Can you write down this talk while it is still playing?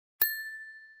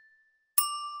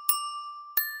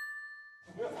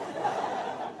The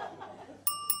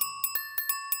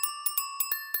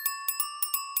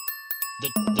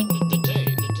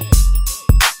day.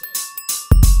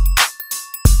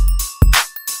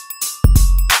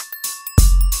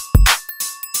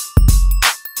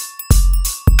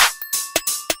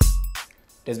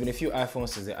 There's been a few iPhones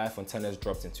since the iPhone XS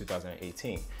dropped in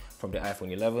 2018, from the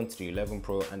iPhone 11 to the 11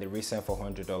 Pro and the recent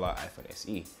 $400 iPhone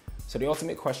SE. So the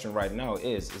ultimate question right now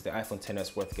is the iPhone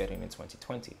XS worth getting in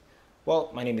 2020?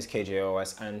 Well, my name is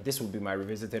KJOS and this will be my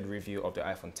revisited review of the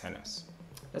iPhone XS.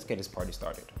 Let's get this party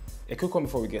started. A quick one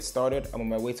before we get started, I'm on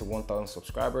my way to 1,000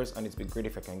 subscribers and it'd be great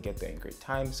if I can get there in great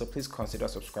time, so please consider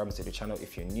subscribing to the channel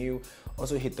if you're new.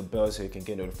 Also hit the bell so you can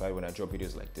get notified when I drop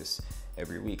videos like this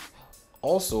every week.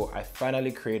 Also, I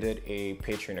finally created a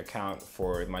Patreon account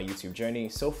for my YouTube journey.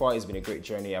 So far, it's been a great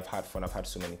journey. I've had fun, I've had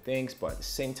so many things, but at the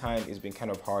same time, it's been kind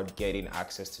of hard getting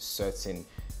access to certain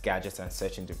gadgets and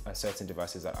certain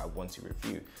devices that I want to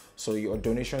review. So your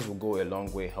donations will go a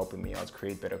long way helping me out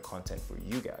create better content for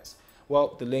you guys.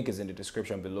 Well, the link is in the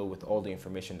description below with all the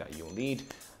information that you'll need.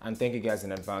 And thank you guys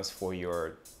in advance for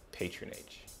your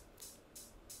patronage.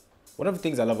 One of the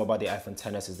things I love about the iPhone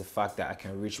XS is the fact that I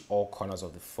can reach all corners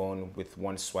of the phone with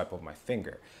one swipe of my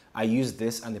finger. I use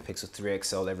this and the Pixel 3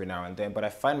 XL every now and then, but I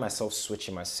find myself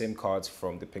switching my SIM cards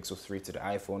from the Pixel 3 to the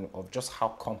iPhone of just how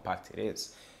compact it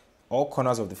is. All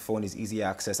corners of the phone is easy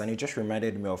access and it just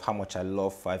reminded me of how much I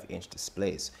love 5-inch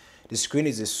displays. The screen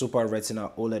is a Super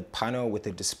Retina OLED panel with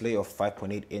a display of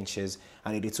 5.8 inches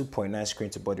and a 2.9 screen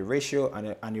to body ratio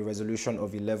and a resolution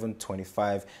of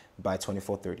 1125 by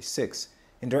 2436.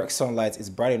 In direct sunlight, it's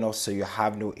bright enough so you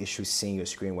have no issue seeing your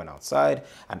screen when outside,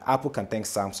 and Apple can thank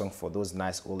Samsung for those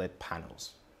nice OLED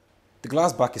panels. The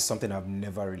glass back is something I've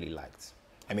never really liked.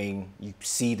 I mean, you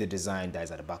see the design that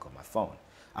is at the back of my phone.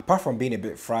 Apart from being a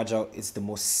bit fragile, it's the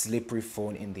most slippery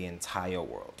phone in the entire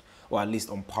world, or at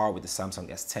least on par with the Samsung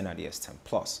S10 and the S10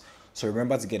 Plus. So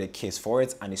remember to get a case for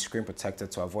it and a screen protector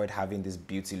to avoid having this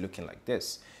beauty looking like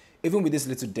this. Even with this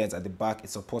little dent at the back,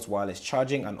 it supports wireless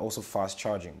charging and also fast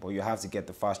charging, but you have to get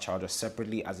the fast charger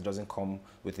separately as it doesn't come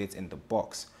with it in the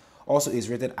box. Also, it's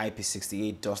rated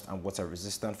IP68 dust and water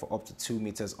resistant for up to 2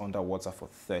 meters underwater for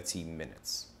 30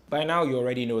 minutes. By now, you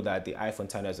already know that the iPhone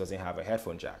XS doesn't have a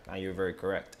headphone jack, and you're very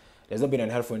correct. There's not been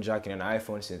a headphone jack in an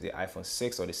iPhone since the iPhone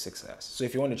 6 or the 6S. So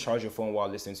if you want to charge your phone while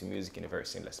listening to music in a very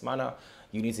seamless manner,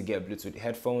 you need to get Bluetooth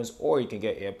headphones or you can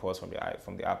get AirPods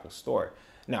from the Apple Store.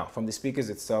 Now, from the speakers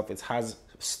itself, it has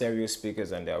stereo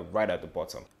speakers and they're right at the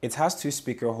bottom. It has 2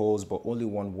 speaker holes, but only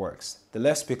one works. The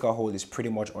left speaker hole is pretty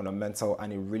much ornamental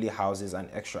and it really houses an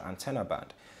extra antenna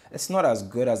band. It's not as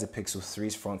good as the Pixel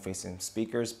 3's front-facing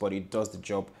speakers, but it does the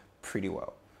job pretty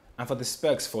well. And for the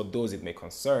specs, for those it may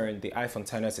concern, the iPhone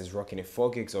XS is rocking a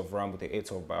 4 gigs of RAM with the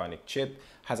A12 Bionic chip,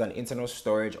 has an internal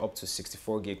storage up to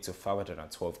 64 gigs to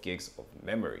 512 gigs of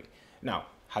memory. Now,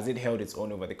 has it held its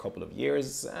own over the couple of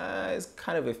years? It's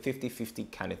kind of a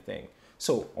 50-50 kind of thing.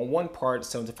 So on one part,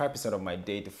 75% of my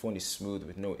day, the phone is smooth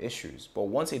with no issues. But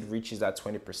once it reaches that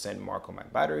 20% mark on my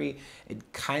battery,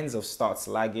 it kind of starts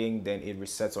lagging, then it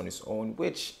resets on its own,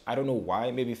 which I don't know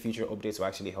why. Maybe future updates will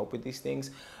actually help with these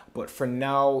things. But for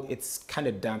now, it's kind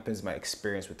of dampens my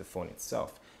experience with the phone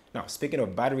itself. Now, speaking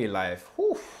of battery life,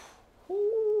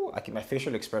 my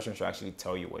facial expression should actually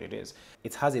tell you what it is.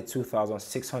 It has a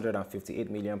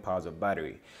 2,658 milliamp hours of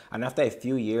battery. And after a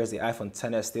few years, the iPhone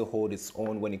XS still holds its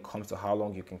own when it comes to how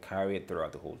long you can carry it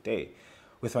throughout the whole day.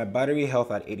 With my battery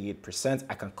health at 88%,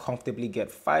 I can comfortably get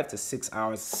 5 to 6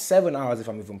 hours, 7 hours if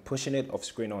I'm even pushing it, of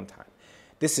screen on time.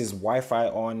 This is Wi-Fi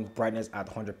on, brightness at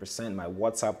 100%, my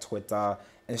WhatsApp, Twitter,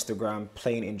 Instagram,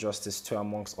 playing Injustice 2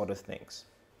 amongst other things.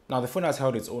 Now, the phone has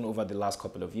held its own over the last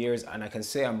couple of years, and I can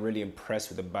say I'm really impressed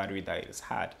with the battery that it has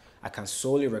had. I can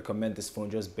solely recommend this phone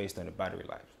just based on the battery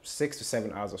life. 6 to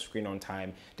 7 hours of screen on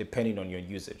time, depending on your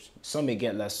usage. Some may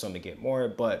get less, some may get more,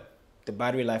 but the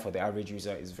battery life for the average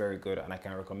user is very good, and I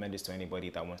can recommend this to anybody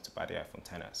that wants to buy the iPhone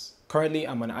XS. Currently,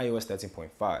 I'm on iOS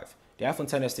 13.5. The iPhone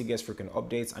XS still gets frequent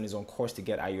updates and is on course to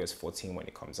get iOS 14 when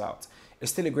it comes out.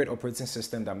 It's still a great operating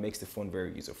system that makes the phone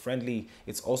very user-friendly.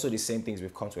 It's also the same things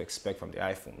we've come to expect from the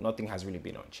iPhone. Nothing has really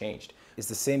been unchanged. It's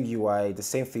the same UI, the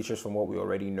same features from what we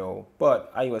already know,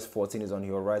 but iOS 14 is on the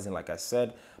horizon, like I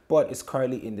said, but it's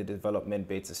currently in the development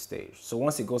beta stage. So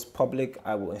once it goes public,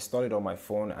 I will install it on my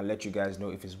phone and let you guys know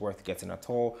if it's worth getting at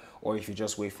all, or if you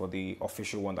just wait for the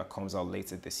official one that comes out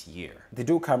later this year. The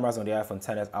dual cameras on the iPhone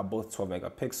XS are both 12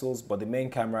 megapixels, but the main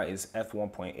camera is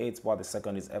f1.8, while the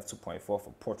second is f2.4 for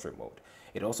portrait mode.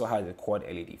 It also has a quad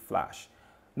LED flash.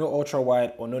 No ultra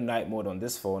wide or no night mode on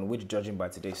this phone, which judging by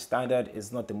today's standard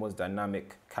is not the most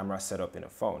dynamic camera setup in a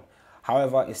phone.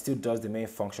 However, it still does the main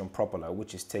function properly,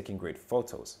 which is taking great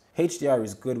photos. HDR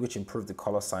is good, which improves the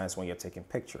color science when you're taking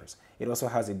pictures. It also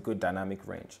has a good dynamic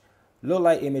range. Low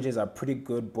light images are pretty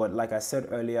good, but like I said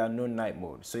earlier, no night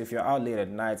mode. So if you're out late at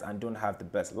night and don't have the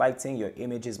best lighting, your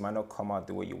images might not come out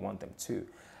the way you want them to.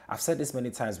 I've said this many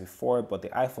times before, but the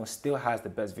iPhone still has the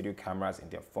best video cameras in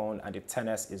their phone, and the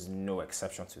XS is no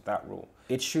exception to that rule.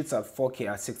 It shoots at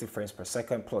 4K at 60 frames per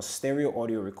second, plus stereo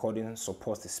audio recording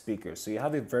supports the speakers, so you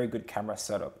have a very good camera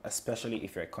setup, especially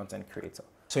if you're a content creator.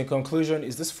 So in conclusion,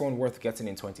 is this phone worth getting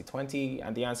in 2020?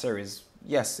 And the answer is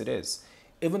yes, it is.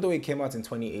 Even though it came out in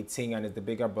 2018 and is the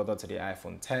bigger brother to the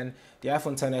iPhone X, the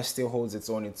iPhone XS still holds its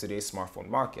own in today's smartphone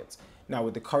market. Now,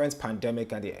 with the current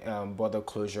pandemic and the border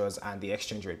closures and the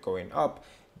exchange rate going up,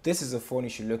 this is a phone you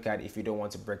should look at if you don't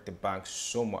want to break the bank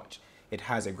so much. It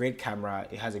has a great camera,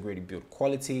 it has a great build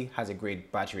quality, has a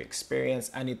great battery experience,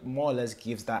 and it more or less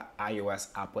gives that iOS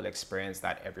Apple experience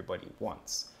that everybody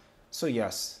wants. So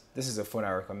yes, this is a phone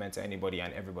I recommend to anybody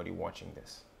and everybody watching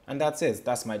this. And that's it.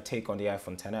 That's my take on the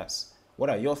iPhone XS. What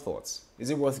are your thoughts? Is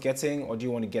it worth getting, or do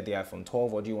you want to get the iPhone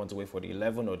 12, or do you want to wait for the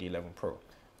 11 or the 11 Pro?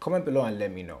 Comment below and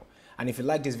let me know. And if you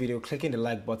like this video, clicking the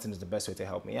like button is the best way to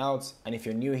help me out. And if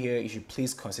you're new here, you should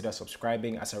please consider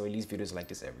subscribing, as I release videos like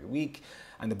this every week.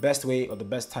 And the best way or the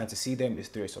best time to see them is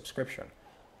through a subscription.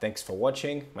 Thanks for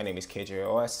watching. My name is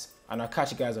KJOS, and I'll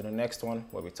catch you guys on the next one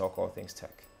where we talk all things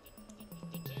tech.